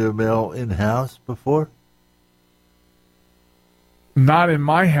doing all your mail in-house before? Not in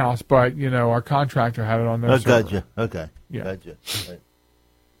my house, but, our contractor had it on their server. Gotcha. Okay. Yeah. Gotcha. Right.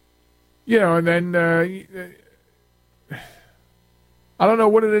 And then, I don't know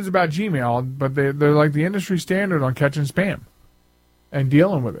what it is about Gmail, but they're like the industry standard on catching spam and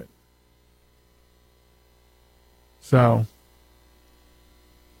dealing with it. So.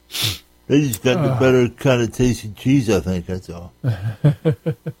 They just got the better kind of tasting cheese, I think, that's all.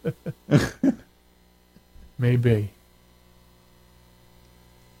 Maybe.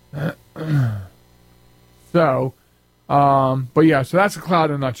 So, but yeah, so that's a cloud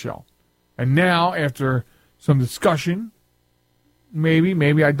in a nutshell. And now, after some discussion,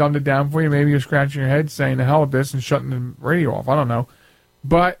 maybe I dumbed it down for you. Maybe you're scratching your head saying the hell with this and shutting the radio off. I don't know.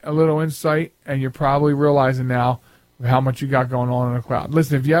 But a little insight, and you're probably realizing now how much you got going on in the cloud.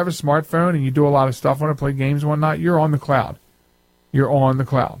 Listen, if you have a smartphone and you do a lot of stuff on it, play games and whatnot, you're on the cloud. You're on the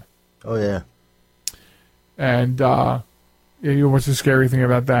cloud. Oh, yeah. And what's the scary thing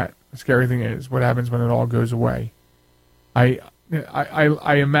about that? The scary thing is what happens when it all goes away. I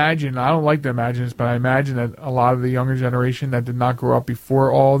imagine, I don't like to imagine this, but I imagine that a lot of the younger generation that did not grow up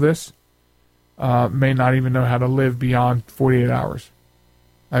before all this may not even know how to live beyond 48 hours.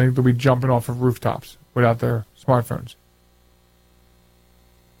 I think they'll be jumping off of rooftops without their smartphones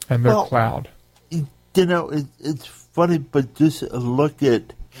and their cloud. It's funny, but just look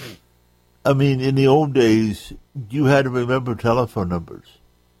at, in the old days, you had to remember telephone numbers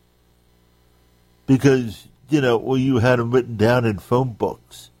because, you had them written down in phone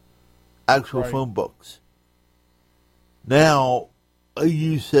books, actual phone books. Now,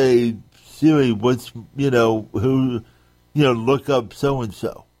 you say, Siri, what's, look up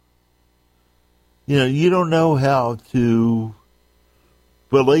so-and-so. You don't know how to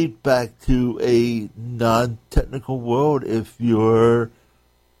relate back to a non-technical world if you're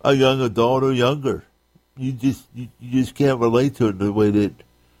a young adult or younger. You just can't relate to it the way that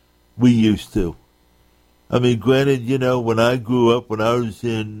we used to. I mean, granted, when I grew up, when I was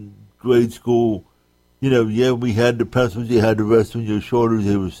in grade school, we had the pencils, you had the rest on your shoulders,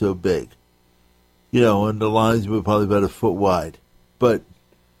 they were so big. And the lines were probably about a foot wide. But,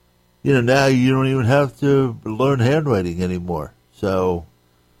 now you don't even have to learn handwriting anymore. So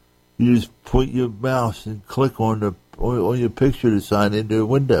you just point your mouse and click on your picture to sign into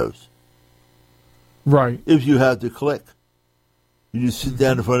Windows. Right. If you have to click. You just sit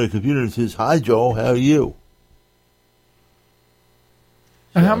down in front of the computer and says, "Hi, Joel, how are you?"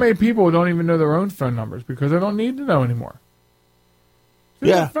 And how many people don't even know their own phone numbers because they don't need to know anymore? It's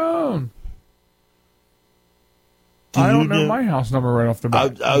Yeah. their phone. I don't know my house number right off the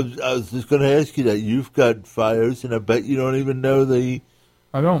bat. I was just going to ask you that. You've got Fios, and I bet you don't even know the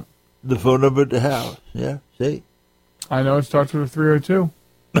phone number at the house. Yeah, see? I know it starts with a 302.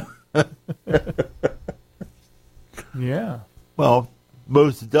 Yeah. Well,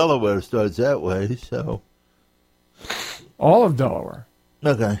 most of Delaware starts that way, so. All of Delaware.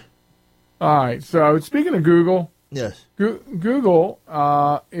 Okay. All right. So speaking of Google. Yes. Google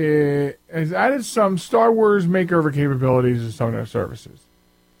has added some Star Wars makeover capabilities to some of their services.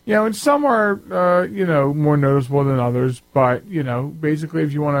 And some are, more noticeable than others. But, basically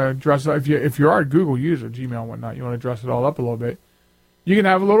if you want to dress up, if you are a Google user, Gmail and whatnot, you want to dress it all up a little bit, you can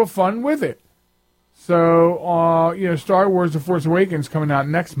have a little fun with it. So, Star Wars The Force Awakens coming out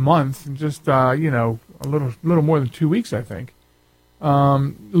next month, in just, a little more than 2 weeks, I think.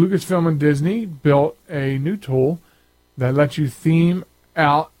 Lucasfilm and Disney built a new tool that lets you theme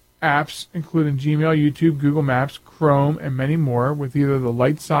out apps, including Gmail, YouTube, Google Maps, Chrome, and many more, with either the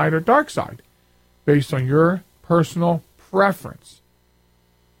light side or dark side, based on your personal preference.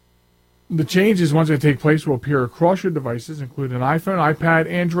 The changes, once they take place, will appear across your devices, including iPhone, iPad,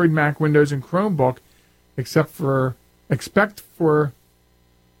 Android, Mac, Windows, and Chromebook, expect for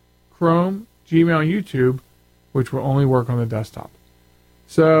Chrome, Gmail, and YouTube, which will only work on the desktop.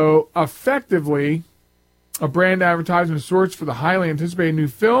 So, effectively, a brand advertisement source for the highly anticipated new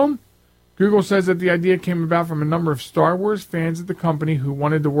film. Google says that the idea came about from a number of Star Wars fans at the company who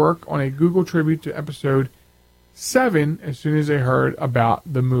wanted to work on a Google tribute to Episode 7 as soon as they heard about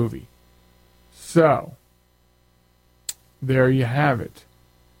the movie. So, there you have it.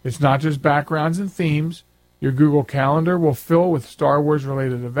 It's not just backgrounds and themes. Your Google Calendar will fill with Star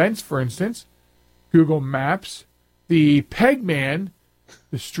Wars-related events, for instance. Google Maps, the Pegman,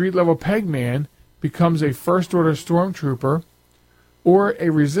 the street-level Pegman, becomes a First-Order Stormtrooper or a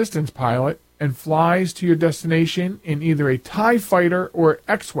Resistance pilot and flies to your destination in either a TIE Fighter or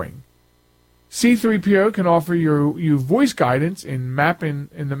X-Wing. C-3PO can offer you voice guidance in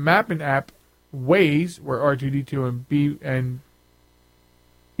the mapping app Waze, where R2-D2 and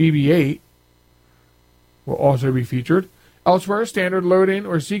BB-8 will also be featured. Elsewhere, standard load-in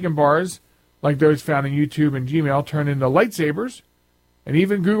or seeking bars, like those found in YouTube and Gmail, turn into lightsabers. And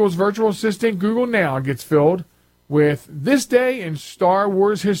even Google's virtual assistant, Google Now, gets filled with This Day in Star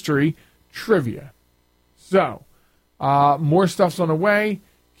Wars History trivia. So, more stuff's on the way.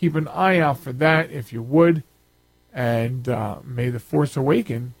 Keep an eye out for that if you would. And may the Force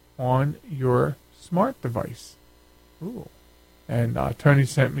awaken on your smart device. Ooh. And Tony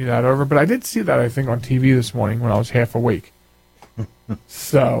sent me that over. But I did see that, I think, on TV this morning when I was half awake.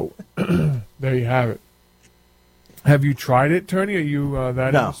 So, there you have it. Have you tried it, Tony? Are you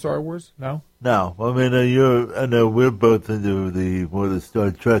that into Star Wars? No? No. I mean, I know we're both into the Star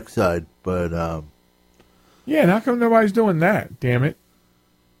Trek side, but yeah, and how come nobody's doing that? Damn it!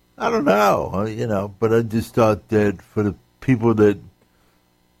 I don't know. But I just thought that for the people that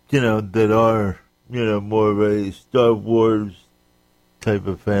that are more of a Star Wars type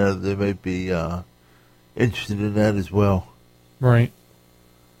of fan, they might be interested in that as well. Right.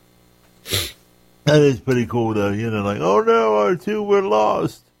 That is pretty cool, though. Like, oh no, R2, we're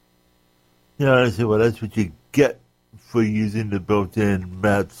lost. I said, well, that's what you get for using the built-in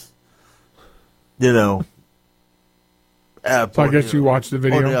Maps, app. So I guess you watched the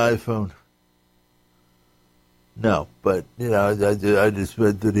video on the iPhone. No, but I just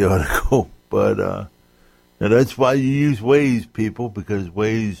read through the article. But that's why you use Waze, people, because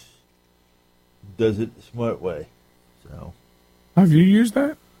Waze does it the smart way. So, have you used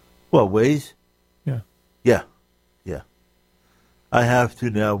that? Well, Waze. Yeah. Yeah. I have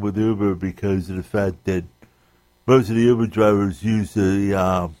to now with Uber because of the fact that most of the Uber drivers use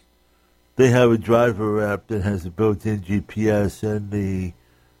the they have a driver app that has a built-in GPS, and the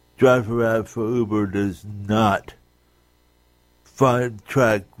driver app for Uber does not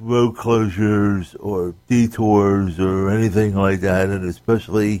track road closures or detours or anything like that, and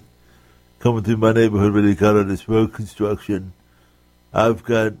especially coming through my neighborhood where they got all this road construction. I've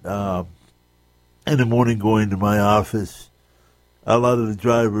got, in the morning going to my office, a lot of the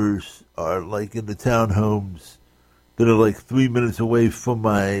drivers are like in the townhomes that are like 3 minutes away from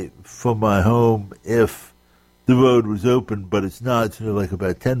my home if the road was open, but it's not, so they're like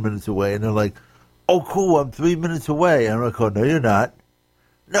about 10 minutes away, and they're like, oh, cool, I'm 3 minutes away. And I'm like, oh, no, you're not.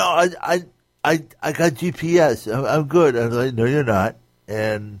 No, I got GPS. I'm good. I'm like, no, you're not.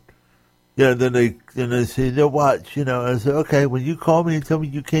 And, then they say, no, watch, and I say, okay, when you call me and tell me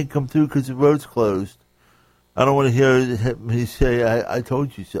you can't come through because the road's closed, I don't want to hear me say, I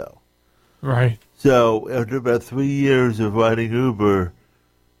told you so. Right. So after about 3 years of riding Uber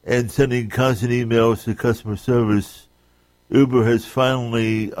and sending constant emails to customer service, Uber has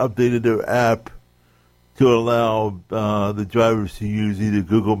finally updated their app to allow the drivers to use either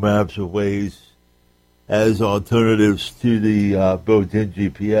Google Maps or Waze as alternatives to the built-in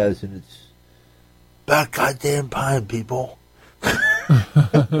GPS, and it's about goddamn time, people.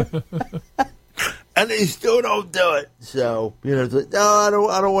 And they still don't do it. So, it's like, no,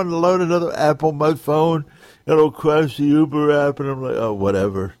 I don't want to load another app on my phone. It'll crash the Uber app, and I'm like, oh,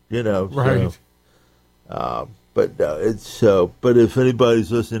 whatever, Right. So, but no, it's so. But if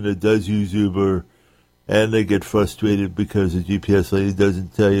anybody's listening that does use Uber, and they get frustrated because the GPS lady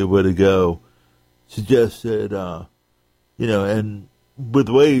doesn't tell you where to go, suggest that, and with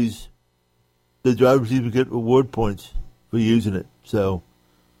Waze, the drivers even get reward points for using it. So,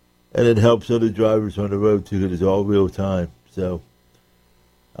 and it helps other drivers on the road too, because it's all real time. So,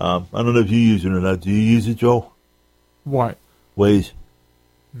 I don't know if you use it or not. Do you use it, Joel? What? Waze.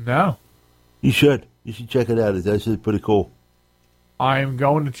 No. You should. You should check it out. It's actually pretty cool. I am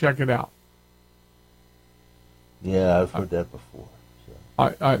going to check it out. Yeah, I've heard that before. So.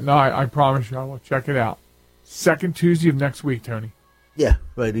 I promise you I will check it out. Second Tuesday of next week, Tony. Yeah,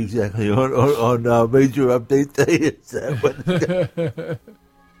 right, exactly. On major update day. Is that what?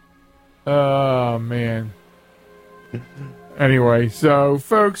 Oh, man. Anyway, so,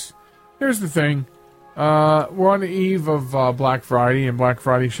 folks, here's the thing. We're on the eve of Black Friday and Black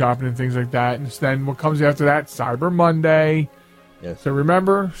Friday shopping and things like that. And then what comes after that? Cyber Monday. Yes. So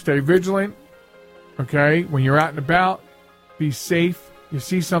remember, stay vigilant. Okay? When you're out and about, be safe. You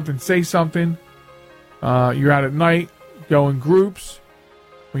see something, say something. You're out at night, go in groups.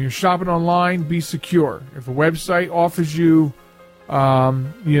 When you're shopping online, be secure. If a website offers you,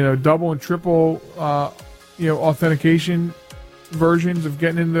 double and triple, authentication versions of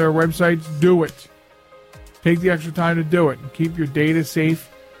getting into their websites, do it. Take the extra time to do it. And keep your data safe.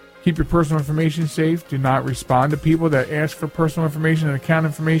 Keep your personal information safe. Do not respond to people that ask for personal information and account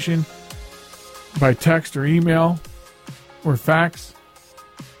information by text or email or fax.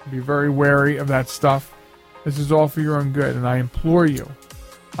 Be very wary of that stuff. This is all for your own good, and I implore you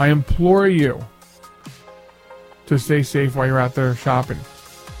to stay safe while you're out there shopping.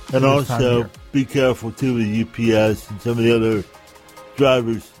 And also, be careful, too, with UPS and some of the other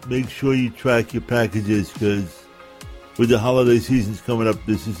drivers. Make sure you track your packages, because with the holiday seasons coming up,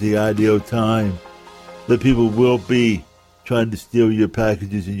 this is the ideal time that people will be trying to steal your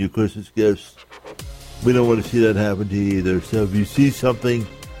packages and your Christmas gifts. We don't want to see that happen to you either. So if you see something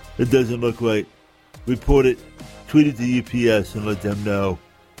that doesn't look right, report it, tweet it to UPS and let them know.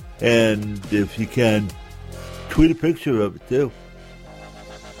 And if you can, tweet a picture of it too.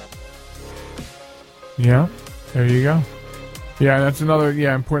 Yeah, there you go. Yeah, that's another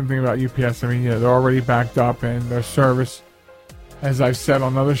important thing about UPS. I mean, they're already backed up, and their service, as I've said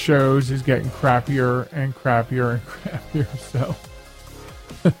on other shows, is getting crappier and crappier and crappier. So,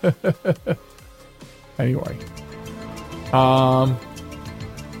 anyway,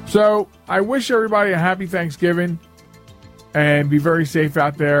 so I wish everybody a happy Thanksgiving, and be very safe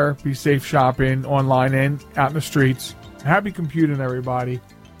out there. Be safe shopping online and out in the streets. Happy computing, everybody.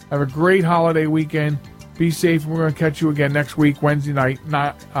 Have a great holiday weekend. Be safe, and we're going to catch you again next week, Wednesday night,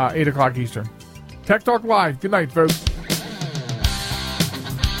 8 o'clock Eastern. Tech Talk Live. Good night, folks.